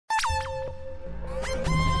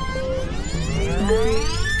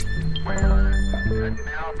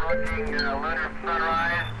approaching lunar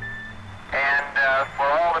sunrise, and for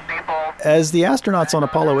all the people... As the astronauts on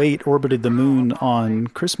Apollo 8 orbited the moon on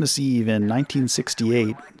Christmas Eve in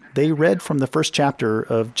 1968, they read from the first chapter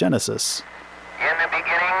of Genesis. In the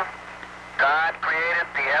beginning, God created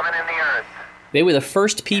the heaven and the earth. They were the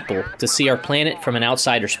first people to see our planet from an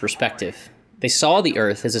outsider's perspective. They saw the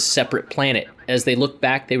Earth as a separate planet. As they looked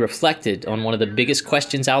back, they reflected on one of the biggest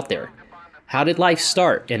questions out there. How did life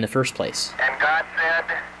start in the first place? And God said,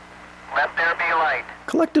 let there be light.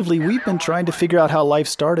 Collectively, we've been trying to figure out how life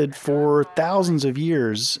started for thousands of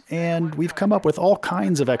years, and we've come up with all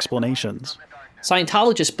kinds of explanations.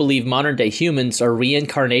 Scientologists believe modern-day humans are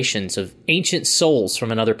reincarnations of ancient souls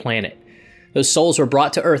from another planet. Those souls were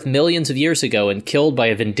brought to Earth millions of years ago and killed by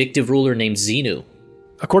a vindictive ruler named Xenu.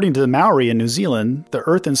 According to the Maori in New Zealand, the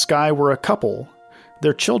Earth and sky were a couple.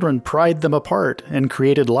 Their children pried them apart and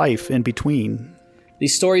created life in between.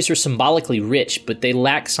 These stories are symbolically rich, but they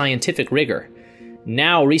lack scientific rigor.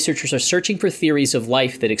 Now, researchers are searching for theories of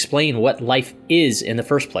life that explain what life is in the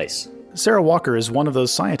first place. Sarah Walker is one of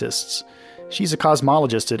those scientists. She's a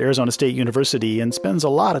cosmologist at Arizona State University and spends a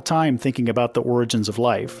lot of time thinking about the origins of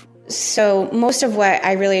life. So most of what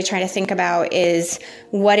I really try to think about is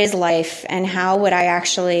what is life and how would I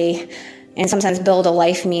actually, in some sense, build a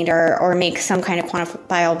life meter or make some kind of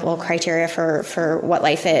quantifiable criteria for what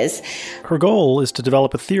life is. Her goal is to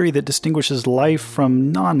develop a theory that distinguishes life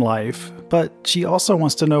from non-life, but she also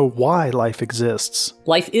wants to know why life exists.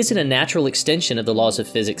 Life isn't a natural extension of the laws of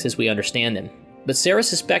physics as we understand them, but Sarah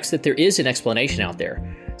suspects that there is an explanation out there.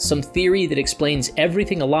 Some theory that explains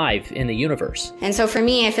everything alive in the universe. And so for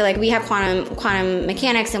me, I feel like we have quantum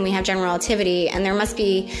mechanics and we have general relativity, and there must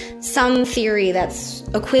be some theory that's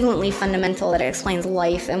equivalently fundamental that explains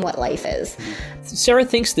life and what life is. Sarah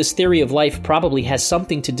thinks this theory of life probably has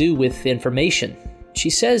something to do with information. She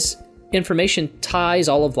says information ties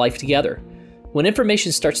all of life together. When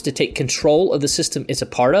information starts to take control of the system it's a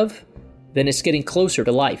part of, then it's getting closer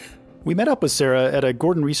to life. We met up with Sarah at a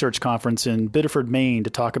Gordon Research Conference in Biddeford, Maine to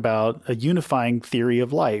talk about a unifying theory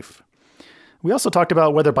of life. We also talked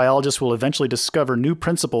about whether biologists will eventually discover new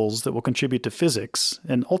principles that will contribute to physics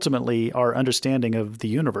and ultimately our understanding of the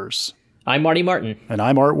universe. I'm Marty Martin. And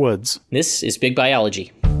I'm Art Woods. This is Big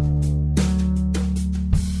Biology.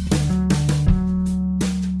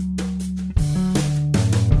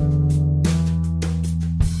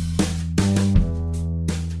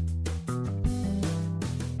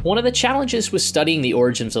 One of the challenges with studying the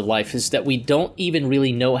origins of life is that we don't even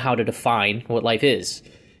really know how to define what life is.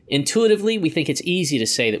 Intuitively, we think it's easy to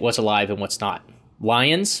say that what's alive and what's not.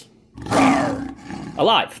 Lions?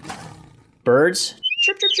 Alive. Birds?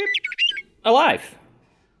 Chirp, chirp, chirp. Alive.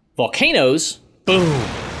 Volcanoes? Boom.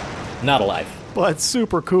 Not alive. But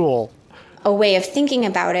super cool. A way of thinking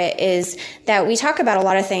about it is that we talk about a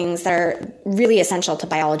lot of things that are really essential to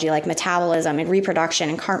biology, like metabolism and reproduction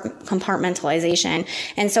and compartmentalization.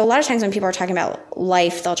 And so a lot of times when people are talking about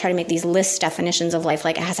life, they'll try to make these list definitions of life,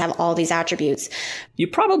 like it has to have all these attributes. You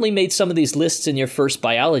probably made some of these lists in your first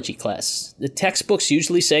biology class. The textbooks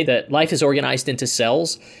usually say that life is organized into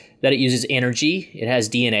cells, that it uses energy, it has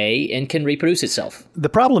DNA, and can reproduce itself. The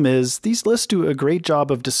problem is, these lists do a great job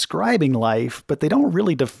of describing life, but they don't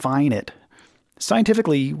really define it.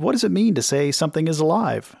 Scientifically, what does it mean to say something is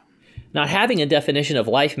alive? Not having a definition of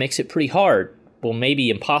life makes it pretty hard, well, maybe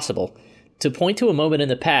impossible, to point to a moment in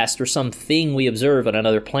the past or something we observe on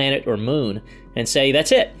another planet or moon and say,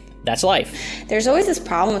 that's it, that's life. There's always this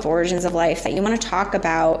problem with origins of life that you want to talk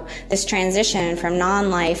about this transition from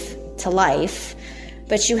non-life to life,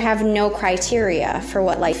 but you have no criteria for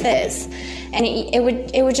what life is. And it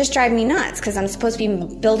would just drive me nuts because I'm supposed to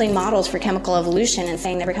be building models for chemical evolution and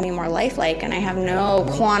saying they're becoming more lifelike, and I have no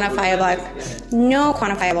quantifiable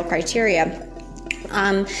criteria.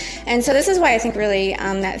 And so this is why I think really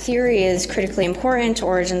that theory is critically important to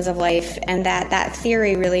origins of life, and that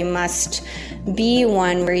theory really must be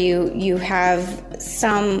one where you have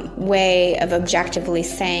some way of objectively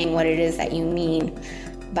saying what it is that you mean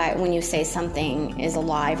by when you say something is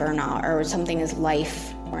alive or not, or something is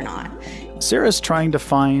life or not. Sarah's trying to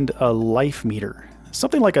find a life meter,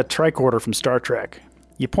 something like a tricorder from Star Trek.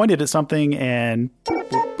 You point it at something and boop,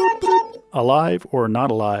 boop, boop, boop, alive or not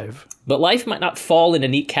alive. But life might not fall into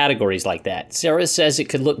neat categories like that. Sarah says it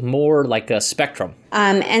could look more like a spectrum.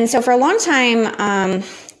 And so for a long time,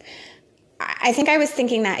 I think I was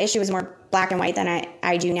thinking that issue was more black and white than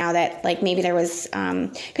I do now, that like maybe there was,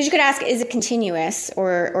 because you could ask, is it continuous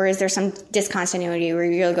or is there some discontinuity where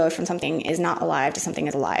you go from something is not alive to something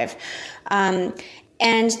is alive?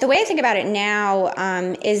 And the way I think about it now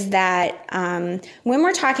is that when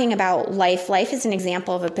we're talking about life is an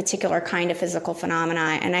example of a particular kind of physical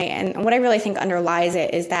phenomena. And what I really think underlies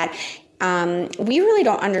it is that we really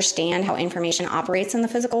don't understand how information operates in the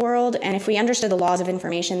physical world. And if we understood the laws of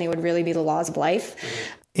information, they would really be the laws of life.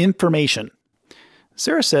 Information.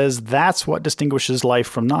 Sarah says that's what distinguishes life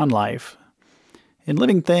from non-life. In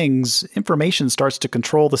living things, information starts to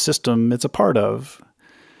control the system it's a part of.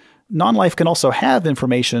 Non-life can also have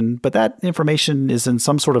information, but that information is in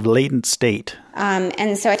some sort of latent state.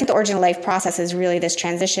 And so I think the origin of life process is really this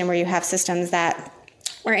transition where you have systems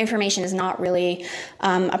where information is not really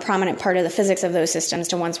a prominent part of the physics of those systems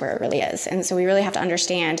to ones where it really is. And so we really have to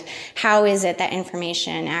understand how is it that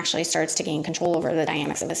information actually starts to gain control over the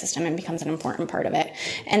dynamics of the system and becomes an important part of it.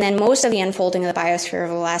 And then most of the unfolding of the biosphere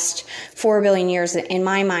over the last 4 billion years, in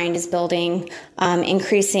my mind, is building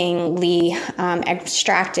increasingly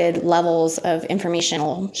abstracted levels of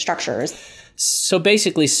informational structures. So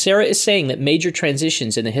basically, Sarah is saying that major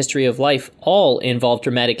transitions in the history of life all involve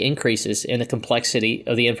dramatic increases in the complexity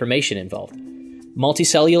of the information involved.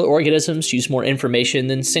 Multicellular organisms use more information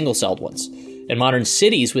than single-celled ones, and modern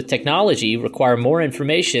cities with technology require more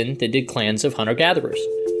information than did clans of hunter-gatherers.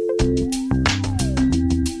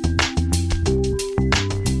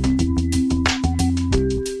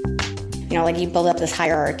 Like you build up this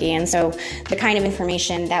hierarchy. And so the kind of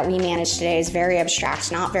information that we manage today is very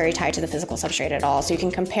abstract, not very tied to the physical substrate at all. So you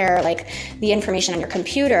can compare like the information on your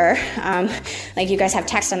computer, like you guys have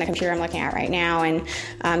text on the computer I'm looking at right now,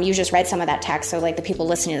 and you just read some of that text. So like the people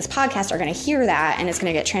listening to this podcast are going to hear that, and it's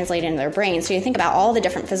going to get translated into their brain. So you think about all the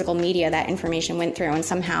different physical media that information went through, and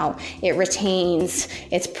somehow it retains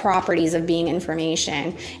its properties of being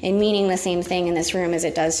information and meaning the same thing in this room as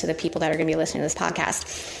it does to the people that are going to be listening to this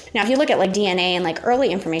podcast. Now, if you look at like DNA and like early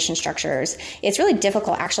information structures, it's really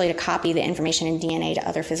difficult actually to copy the information in DNA to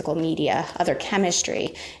other physical media, other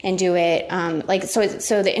chemistry, and do it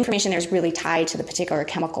so the information there is really tied to the particular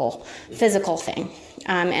chemical, physical thing.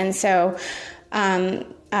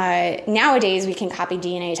 Nowadays, we can copy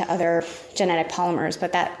DNA to other genetic polymers,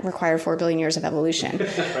 but that required 4 billion years of evolution.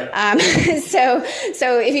 So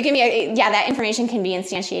if you give me that information can be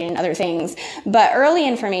instantiated in other things. But early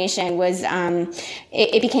information was,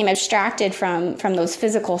 it became abstracted from those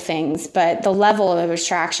physical things, but the level of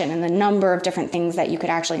abstraction and the number of different things that you could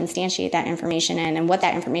actually instantiate that information in and what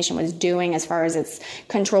that information was doing as far as its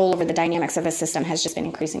control over the dynamics of a system has just been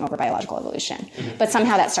increasing over biological evolution. Mm-hmm. But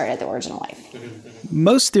somehow that started at the origin of life.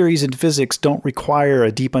 Most theories in physics don't require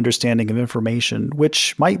a deep understanding of information,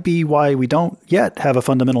 which might be why we don't yet have a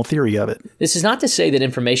fundamental theory of it. This is not to say that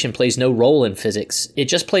information plays no role in physics. It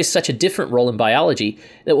just plays such a different role in biology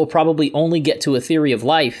that we'll probably only get to a theory of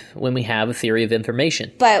life when we have a theory of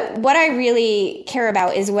information. But what I really care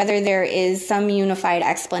about is whether there is some unified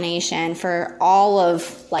explanation for all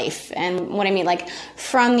of life. And what I mean, like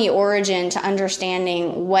from the origin to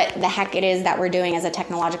understanding what the heck it is that we're doing as a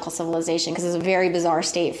technological civilization, because it's a very bizarre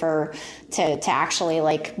state to actually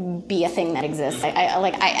like be a thing that exists.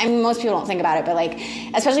 I mean, most people don't think about it, but like,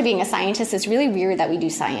 especially being a scientist, it's really weird that we do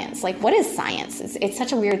science. Like, what is science? It's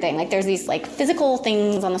such a weird thing. Like, there's these like physical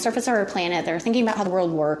things on the surface of our planet that are thinking about how the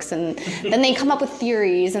world works, and then they come up with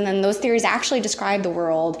theories, and then those theories actually describe the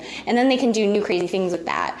world, and then they can do new crazy things with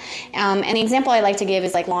that. And the example I like to give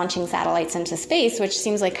is like launching satellites into space, which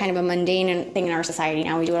seems like kind of a mundane thing in our society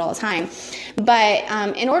now. We do it all the time.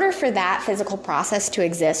 But in order for that physical process to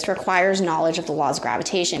exist requires knowledge of the laws of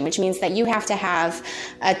gravitation, which means that you have to have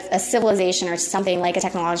a civilization or something like a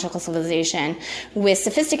technological civilization with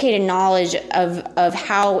sophisticated knowledge of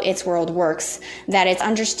how its world works, that it's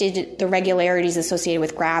understood the regularities associated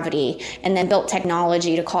with gravity, and then built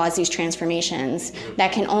technology to cause these transformations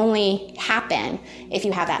that can only happen if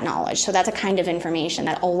you have that knowledge. So that's a kind of information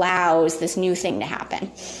that allows this new thing to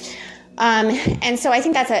happen. And so I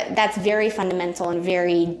think that's very fundamental and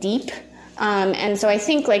very deep. And so I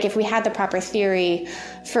think like if we had the proper theory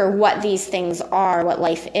for what these things are, what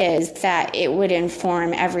life is, that it would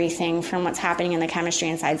inform everything from what's happening in the chemistry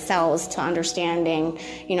inside cells to understanding,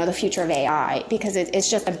 the future of AI, because it's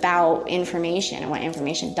just about information and what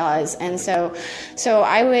information does. And so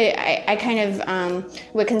I kind of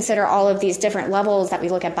would consider all of these different levels that we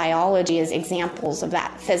look at biology as examples of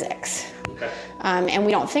that physics. Okay. And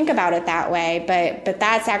we don't think about it that way, but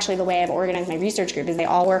that's actually the way I've organized my research group, is they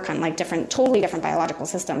all work on like totally different biological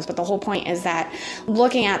systems. But the whole point is that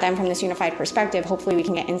looking at them from this unified perspective, hopefully we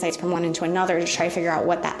can get insights from one into another to try to figure out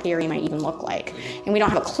what that theory might even look like. And we don't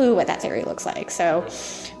have a clue what that theory looks like. So,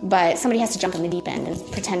 but somebody has to jump in the deep end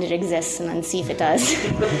and pretend it exists and then see if it does.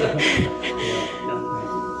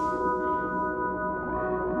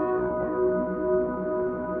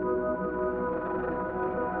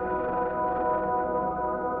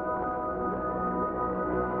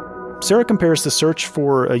 Sarah compares the search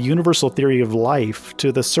for a universal theory of life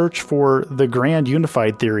to the search for the grand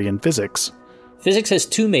unified theory in physics. Physics has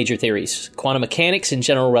two major theories, quantum mechanics and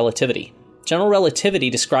general relativity. General relativity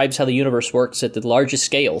describes how the universe works at the largest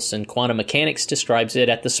scales, and quantum mechanics describes it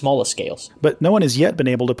at the smallest scales. But no one has yet been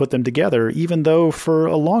able to put them together, even though for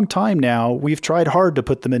a long time now we've tried hard to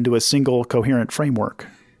put them into a single coherent framework.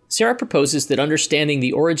 Sarah proposes that understanding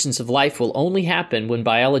the origins of life will only happen when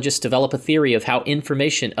biologists develop a theory of how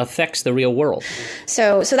information affects the real world.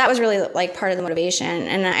 So that was really like part of the motivation.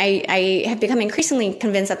 And I have become increasingly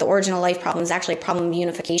convinced that the origin of life problem is actually a problem of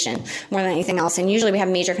unification more than anything else. And usually we have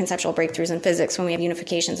major conceptual breakthroughs in physics when we have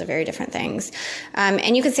unifications of very different things.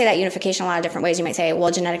 And you could say that unification a lot of different ways. You might say,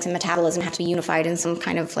 well, genetics and metabolism have to be unified in some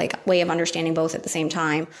kind of like way of understanding both at the same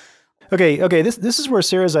time. Okay, this is where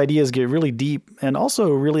Sarah's ideas get really deep and also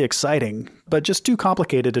really exciting, but just too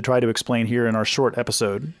complicated to try to explain here in our short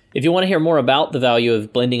episode. If you want to hear more about the value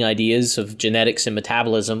of blending ideas of genetics and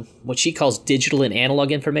metabolism, what she calls digital and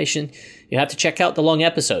analog information, you have to check out the long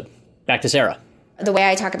episode. Back to Sarah. The way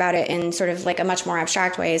I talk about it in sort of like a much more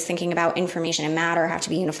abstract way is thinking about information and matter have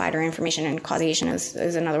to be unified, or information and causation is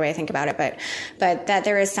another way I think about it. But that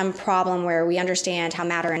there is some problem where we understand how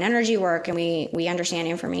matter and energy work, and we understand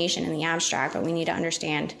information in the abstract, but we need to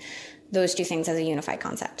understand those two things as a unified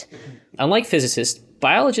concept. Unlike physicists,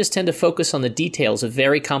 biologists tend to focus on the details of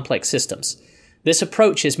very complex systems. This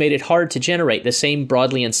approach has made it hard to generate the same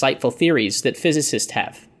broadly insightful theories that physicists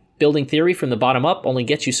have. Building theory from the bottom up only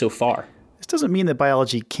gets you so far. This doesn't mean that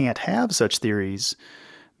biology can't have such theories.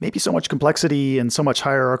 Maybe so much complexity and so much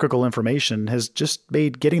hierarchical information has just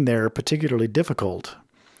made getting there particularly difficult.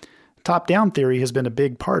 Top-down theory has been a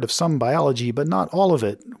big part of some biology, but not all of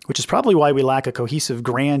it, which is probably why we lack a cohesive,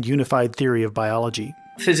 grand, unified theory of biology.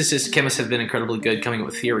 Physicists, chemists have been incredibly good coming up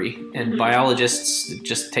with theory, and biologists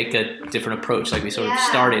just take a different approach, like we sort of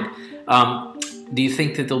started. Do you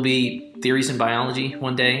think that there'll be theories in biology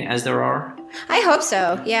one day, as there are? I hope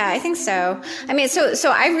so. Yeah, I think so. I mean, so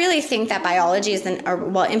I really think that biology is in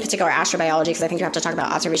particular astrobiology, because I think you have to talk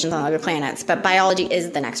about observations on other planets, but biology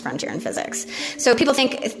is the next frontier in physics. So people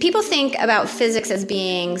think about physics as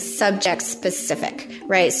being subject specific,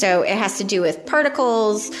 right? So it has to do with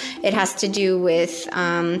particles, it has to do with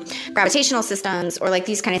gravitational systems, or like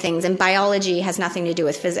these kind of things. And biology has nothing to do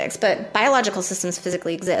with physics, but biological systems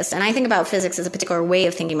physically exist. And I think about physics as a particular way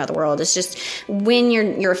of thinking about the world. It's just when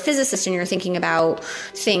you're a physicist and you're thinking about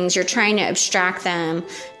things, you're trying to abstract them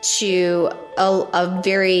to a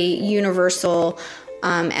very universal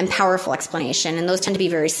and powerful explanation. And those tend to be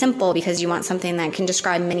very simple because you want something that can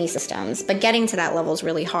describe many systems. But getting to that level is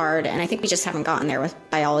really hard. And I think we just haven't gotten there with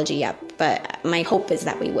biology yet. But my hope is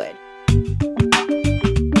that we would.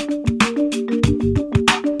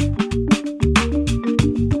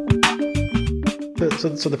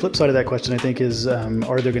 So the flip side of that question, I think, is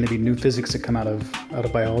are there going to be new physics that come out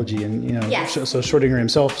of biology? And yes. So Schrödinger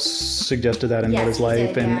himself suggested that in What Is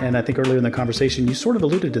Life, and I think earlier in the conversation you sort of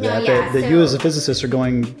alluded to that you as a physicist are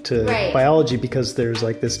going to biology because there's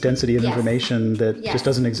like this density of information that just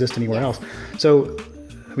doesn't exist anywhere else. So,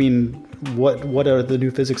 I mean, what are the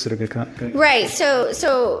new physics that are going to come? Right. So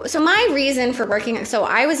my reason for working, so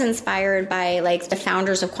I was inspired by like the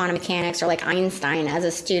founders of quantum mechanics, or like Einstein as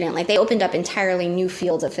a student. Like they opened up entirely new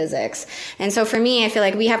fields of physics. And so for me, I feel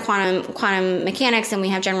like we have quantum mechanics and we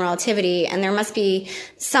have general relativity, and there must be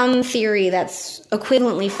some theory that's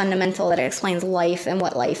equivalently fundamental that explains life and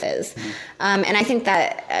what life is. And I think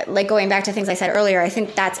that, like going back to things I said earlier, I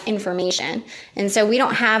think that's information. And so we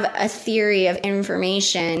don't have a theory of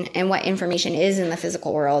information and what information is in the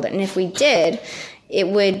physical world. And if we did, it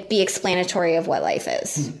would be explanatory of what life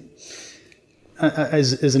is.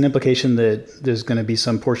 Is an implication that there's going to be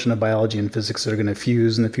some portion of biology and physics that are going to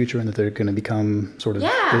fuse in the future and that they're going to become sort of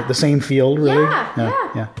the same field, really?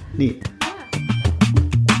 Yeah. Neat.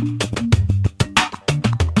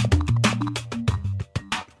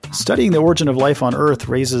 Studying the origin of life on Earth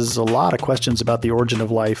raises a lot of questions about the origin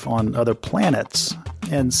of life on other planets,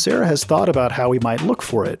 and Sarah has thought about how we might look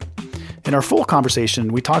for it. In our full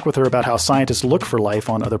conversation, we talk with her about how scientists look for life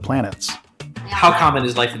on other planets. How common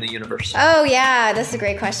is life in the universe? Oh, yeah, that's a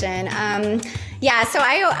great question. So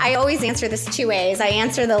I always answer this two ways. I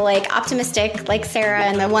answer the like optimistic, like Sarah,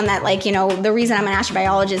 and the one that like, the reason I'm an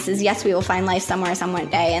astrobiologist is yes, we will find life somewhere, some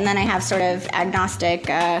day. And then I have sort of agnostic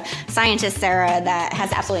scientist Sarah that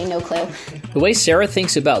has absolutely no clue. The way Sarah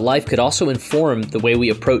thinks about life could also inform the way we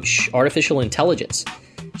approach artificial intelligence.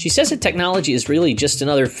 She says that technology is really just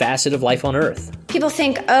another facet of life on Earth. People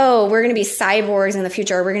think, oh, we're going to be cyborgs in the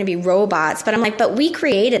future, or we're going to be robots. But I'm like, but we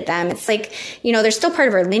created them. It's like, they're still part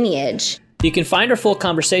of our lineage. You can find our full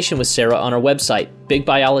conversation with Sarah on our website,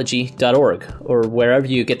 bigbiology.org, or wherever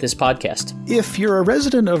you get this podcast. If you're a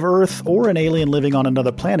resident of Earth or an alien living on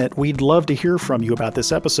another planet, we'd love to hear from you about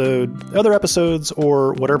this episode, other episodes,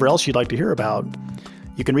 or whatever else you'd like to hear about.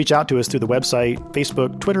 You can reach out to us through the website,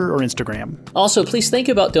 Facebook, Twitter, or Instagram. Also, please think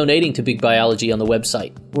about donating to Big Biology on the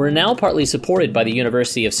website. We're now partly supported by the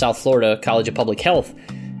University of South Florida College of Public Health,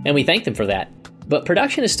 and we thank them for that. But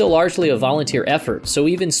production is still largely a volunteer effort, so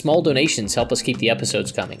even small donations help us keep the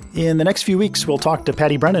episodes coming. In the next few weeks, we'll talk to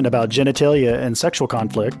Patty Brennan about genitalia and sexual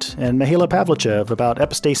conflict, and Mihaela Pavlichev about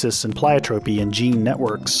epistasis and pleiotropy and gene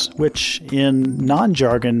networks, which in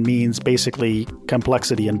non-jargon means basically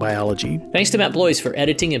complexity in biology. Thanks to Matt Blois for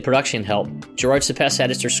editing and production help. Gerard Cepess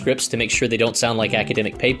edits our scripts to make sure they don't sound like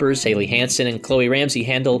academic papers. Haley Hansen and Chloe Ramsey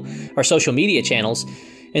handle our social media channels,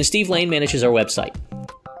 and Steve Lane manages our website.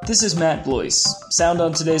 This is Matt Blois. Sound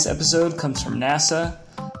on today's episode comes from NASA,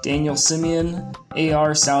 Daniel Simeon,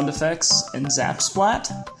 AR Sound Effects, and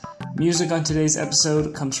Zapsplat. Music on today's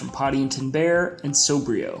episode comes from Poddington Bear and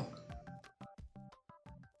Sobrio.